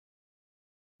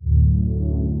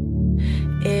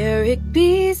Rick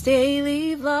B's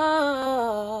Daily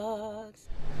Vlogs.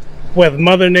 With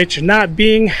Mother Nature not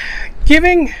being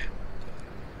giving,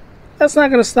 that's not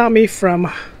going to stop me from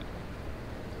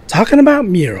talking about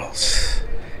murals.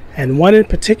 And one in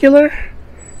particular,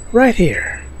 right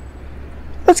here.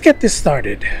 Let's get this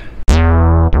started.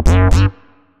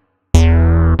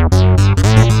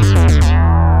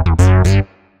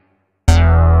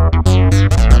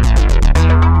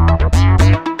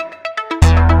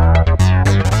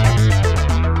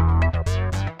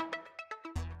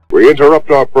 We interrupt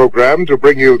our program to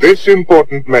bring you this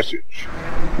important message.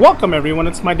 Welcome everyone,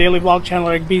 it's my daily vlog channel,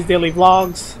 Rick B's Daily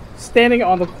Vlogs, standing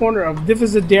on the corner of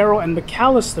Divisadero and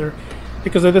McCalister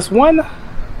because of this one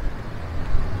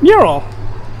mural.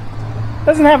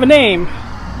 Doesn't have a name,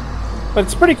 but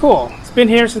it's pretty cool. It's been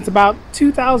here since about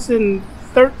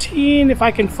 2013, if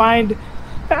I can find.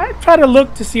 I try to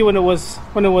look to see when it was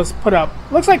put up.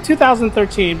 Looks like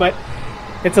 2013, but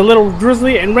it's a little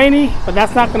drizzly and rainy, but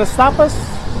that's not going to stop us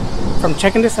from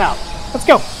checking this out. Let's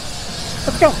go.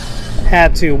 Let's go.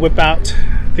 Had to whip out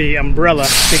the umbrella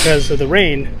because of the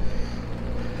rain.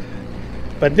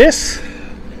 But this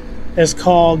is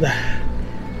called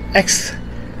Ex-Vandals.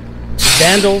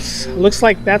 Looks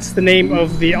like that's the name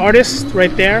of the artist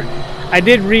right there. I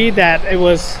did read that it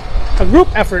was a group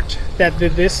effort that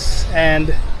did this and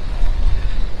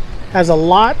has a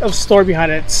lot of story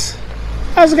behind it.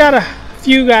 It's got a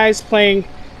few guys playing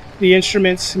the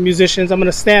instruments, musicians. I'm going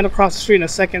to stand across the street in a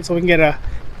second so we can get a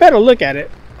better look at it.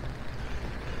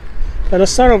 But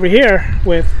let's start over here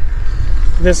with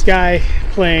this guy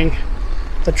playing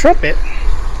the trumpet.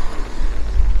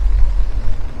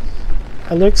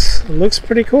 It looks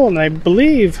pretty cool, and I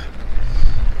believe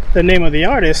the name of the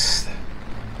artist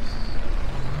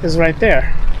is right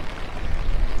there,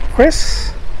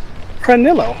 Chris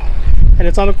Cranillo, and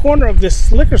it's on the corner of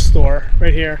this liquor store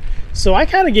right here. So I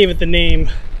kind of gave it the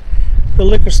name The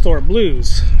Liquor Store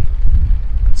Blues.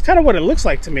 It's kind of what it looks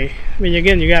like to me. I mean,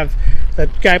 again, you have that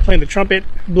guy playing the trumpet,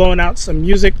 blowing out some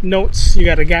music notes. You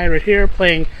got a guy right here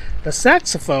playing the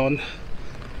saxophone,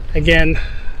 again,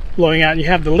 blowing out. And you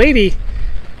have the lady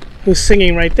who's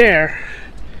singing right there,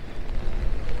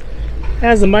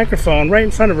 has the microphone right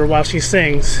in front of her while she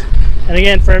sings. And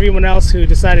again, for everyone else who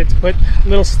decided to put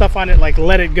little stuff on it like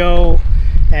 "Let It Go"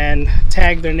 and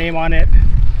tag their name on it,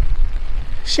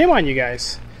 shame on you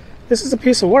guys. This is a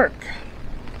piece of work.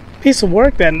 Piece of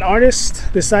work that an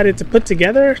artist decided to put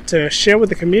together to share with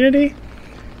the community,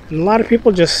 and a lot of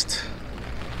people just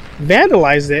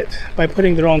vandalized it by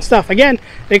putting their own stuff. Again,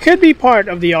 it could be part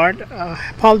of the art.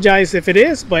 Apologize if it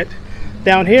is, but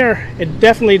down here it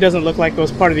definitely doesn't look like it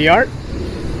was part of the art.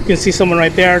 You can see someone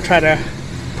right there try to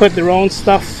put their own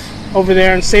stuff over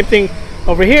there, and same thing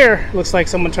over here. Looks like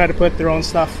someone tried to put their own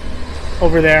stuff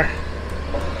over there.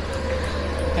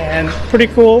 And pretty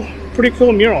cool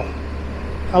mural.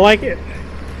 I like it.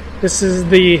 This is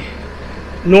the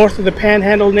north of the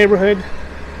Panhandle neighborhood,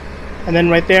 and then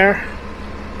right there,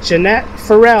 Jeanette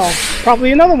Farrell,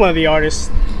 probably another one of the artists.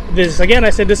 This, again, I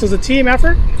said this was a team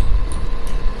effort,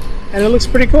 and it looks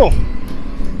pretty cool.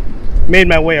 Made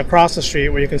my way across the street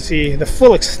where you can see the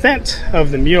full extent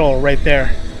of the mural right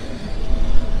there.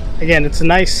 Again, it's a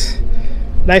nice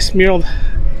mural.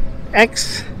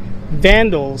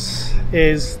 Ex-Vandals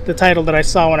is the title that I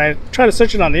saw when I tried to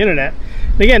search it on the internet.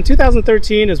 And again,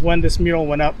 2013 is when this mural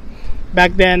went up.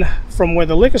 Back then, from where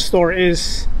the liquor store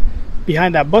is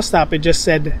behind that bus stop, it just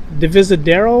said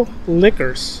Divisadero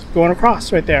Liquors going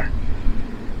across right there.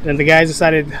 And the guys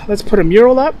decided, let's put a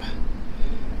mural up.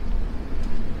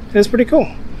 And it's pretty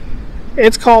cool.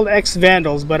 It's called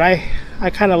Ex-Vandals, but I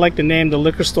kind of like the name The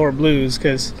Liquor Store Blues,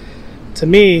 because to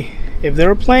me, if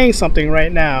they're playing something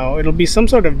right now, it'll be some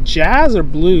sort of jazz or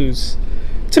blues,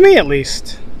 to me at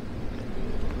least.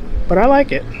 But I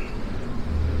like it.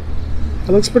 It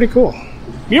looks pretty cool.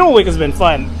 Mural Week has been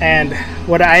fun, and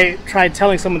what I tried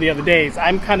telling someone the other day is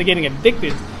I'm kind of getting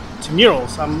addicted to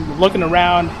murals. I'm looking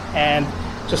around and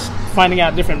just finding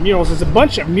out different murals. There's a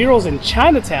bunch of murals in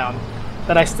Chinatown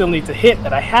that I still need to hit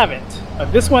that I haven't.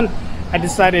 But this one, I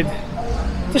decided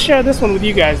to share this one with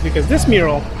you guys because this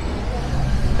mural,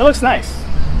 it looks nice.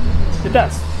 It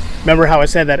does. Remember how I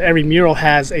said that every mural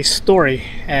has a story,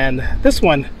 and this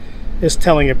one is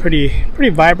telling a pretty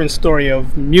vibrant story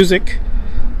of music.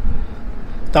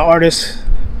 The artist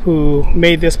who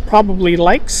made this probably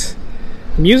likes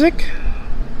music.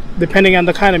 Depending on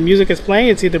the kind of music it's playing,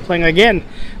 it's either playing, again,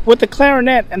 with the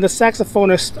clarinet and the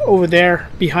saxophonist over there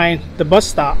behind the bus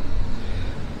stop.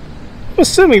 I'm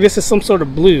assuming this is some sort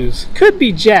of blues. Could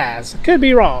be jazz, could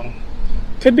be wrong.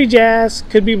 Could be jazz,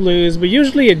 could be blues, but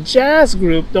usually a jazz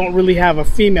group don't really have a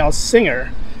female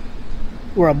singer.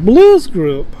 where a blues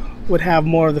group would have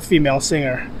more of the female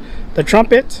singer. The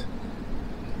trumpet,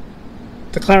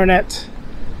 the clarinet,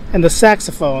 and the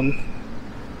saxophone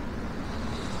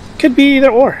could be either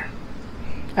or.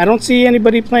 I don't see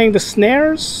anybody playing the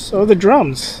snares or the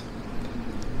drums,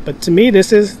 but to me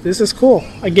this is cool.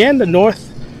 Again, the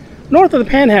north of the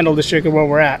Panhandle district is where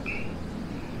we're at.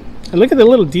 And look at the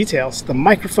little details. The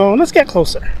microphone. Let's get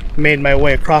closer. Made my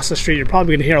way across the street. You're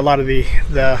probably gonna hear a lot of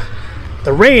the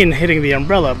rain hitting the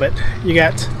umbrella, but you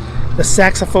got the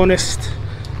saxophonist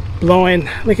blowing.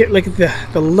 Look at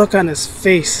the look on his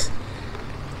face.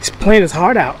 He's playing his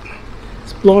heart out.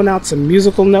 He's blowing out some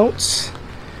musical notes.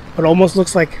 It almost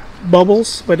looks like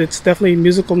bubbles, but it's definitely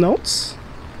musical notes.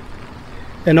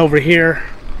 Then over here,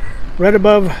 right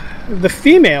above the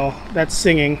female that's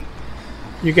singing,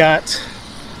 you got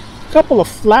a couple of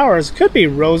flowers. Could be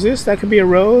roses. That could be a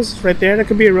rose right there. That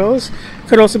could be a rose.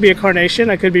 Could also be a carnation.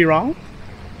 I could be wrong.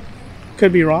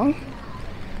 Could be wrong.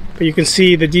 But you can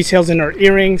see the details in her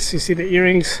earrings. You see the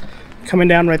earrings coming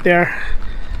down right there.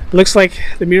 Looks like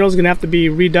the mural is going to have to be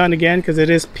redone again because it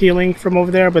is peeling from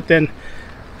over there. But then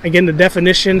again, the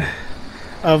definition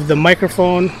of the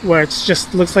microphone where it's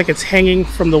just looks like it's hanging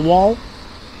from the wall.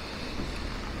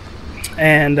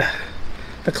 And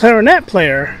the clarinet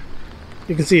player,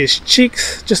 you can see his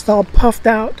cheeks just all puffed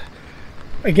out.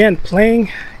 Again,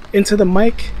 playing into the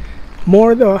mic.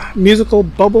 More of the musical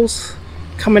bubbles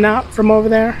coming out from over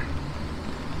there.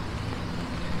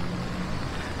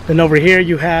 Then over here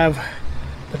you have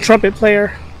the trumpet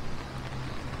player.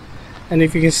 And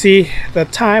if you can see the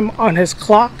time on his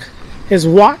clock, his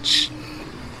watch,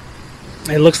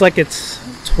 it looks like it's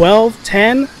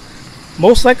 12:10,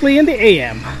 most likely in the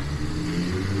AM.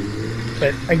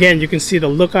 But again, you can see the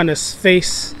look on his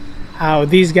face, how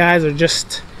these guys are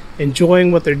just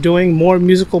enjoying what they're doing. More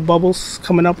musical bubbles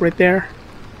coming up right there.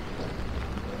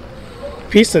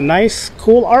 Piece of nice,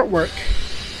 cool artwork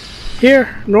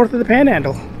here north of the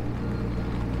Panhandle.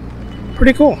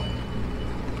 Pretty cool.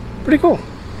 Pretty cool.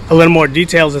 A little more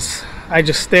details as I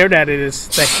just stared at it is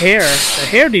the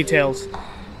hair details.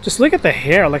 Just look at the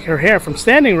hair, like her hair from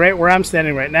standing right where I'm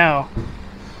standing right now.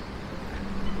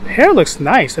 The hair looks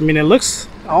nice. I mean, it looks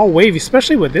all wavy,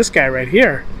 especially with this guy right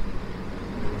here.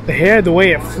 The hair, the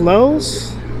way it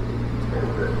flows.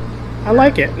 I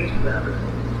like it.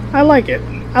 I like it.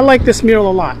 I like this mural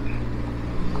a lot.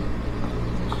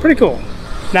 Pretty cool.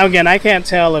 Now again, I can't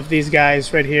tell if these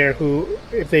guys right here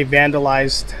if they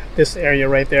vandalized this area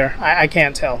right there. I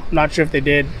can't tell. I'm not sure if they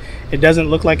did. It doesn't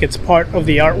look like it's part of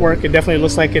the artwork. It definitely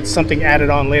looks like it's something added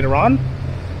on later on,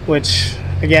 which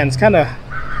again, it's kind of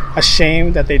a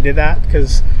shame that they did that,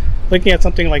 because looking at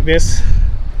something like this,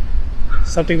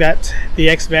 something that the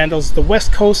Ex-Vandals, the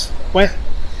West Coast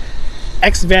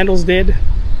Ex-Vandals did,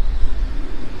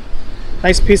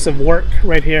 nice piece of work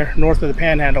right here north of the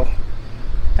Panhandle.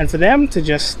 And for them to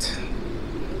just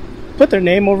put their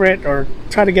name over it or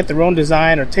try to get their own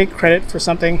design or take credit for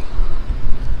something,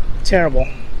 terrible.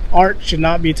 Art should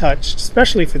not be touched,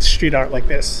 especially if it's street art like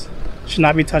this. Should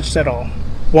not be touched at all.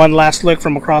 One last look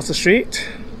from across the street.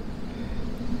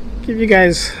 Give you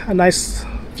guys a nice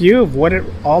view of what it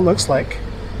all looks like.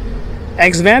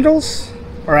 Ex-Vandals,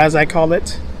 or as I call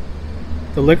it,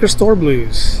 the Liquor Store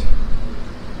Blues.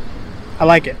 I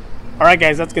like it. Alright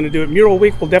guys, that's going to do it. Mural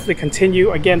week will definitely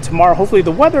continue again tomorrow. Hopefully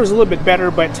the weather is a little bit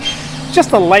better, but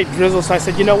just a light drizzle. So I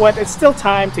said, you know what, it's still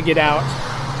time to get out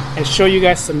and show you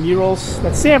guys some murals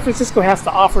that San Francisco has to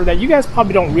offer that you guys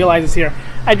probably don't realize is here.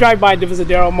 I drive by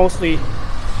Divisadero mostly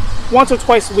once or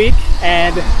twice a week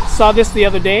and saw this the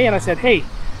other day, and I said, hey,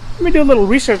 let me do a little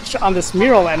research on this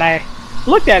mural. And I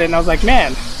looked at it and I was like,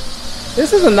 man,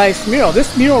 this is a nice mural.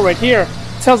 This mural right here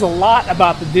tells a lot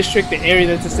about the district, the area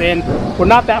that it's in. We're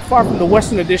not that far from the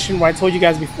Western Addition, where I told you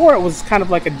guys before it was kind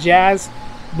of like a jazz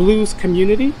blues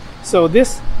community. So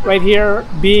this right here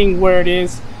being where it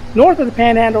is, north of the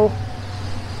Panhandle,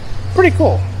 pretty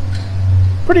cool.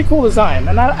 Pretty cool design,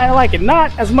 and I like it.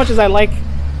 Not as much as I like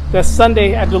the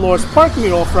Sunday at Dolores Park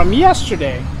mural from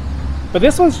yesterday, but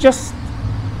this one's just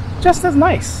as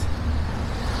nice.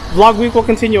 Vlog week will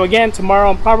continue again tomorrow.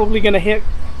 I'm probably gonna hit,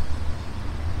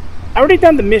 I already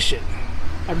done the mission.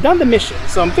 I've done the mission,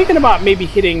 so I'm thinking about maybe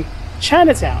hitting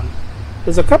Chinatown.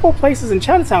 There's a couple places in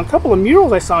Chinatown, a couple of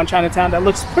murals I saw in Chinatown that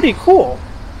looks pretty cool.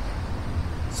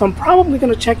 So I'm probably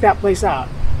going to check that place out.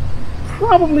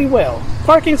 Probably will.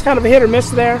 Parking's kind of a hit or miss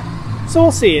there, so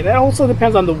we'll see. That also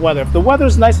depends on the weather. If the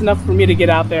weather's nice enough for me to get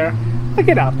out there, I'll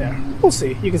get out there. We'll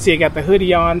see. You can see I got the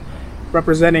hoodie on,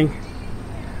 representing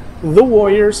the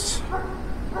Warriors.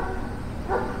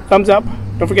 Thumbs up.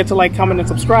 Don't forget to like, comment, and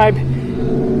subscribe.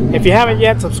 If you haven't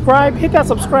yet, subscribe. Hit that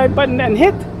subscribe button and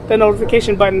hit the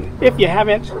notification button if you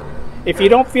haven't. If you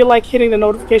don't feel like hitting the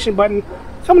notification button,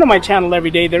 come to my channel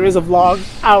every day. There is a vlog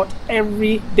out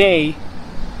every day.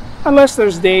 Unless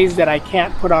there's days that I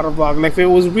can't put out a vlog. Like if it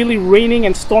was really raining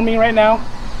and storming right now,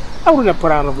 I wouldn't have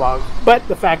put out a vlog. But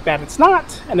the fact that it's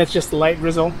not, and it's just a light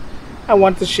drizzle, I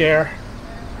want to share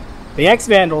the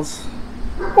Ex-Vandals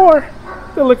or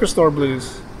the liquor store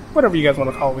blues. Whatever you guys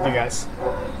want to call it with you guys.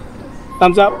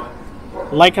 Thumbs up,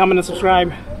 like, comment, and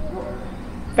subscribe.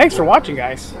 Thanks for watching,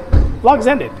 guys. Vlog's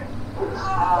ended.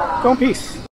 Go in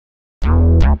peace.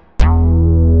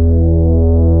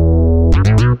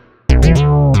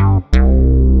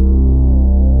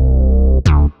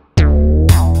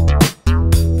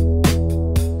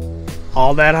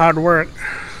 All that hard work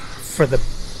for the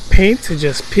paint to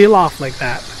just peel off like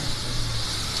that.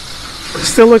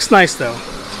 Still looks nice though.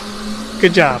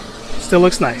 Good job. Still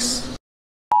looks nice.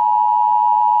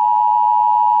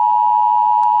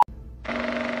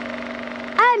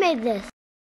 I made this.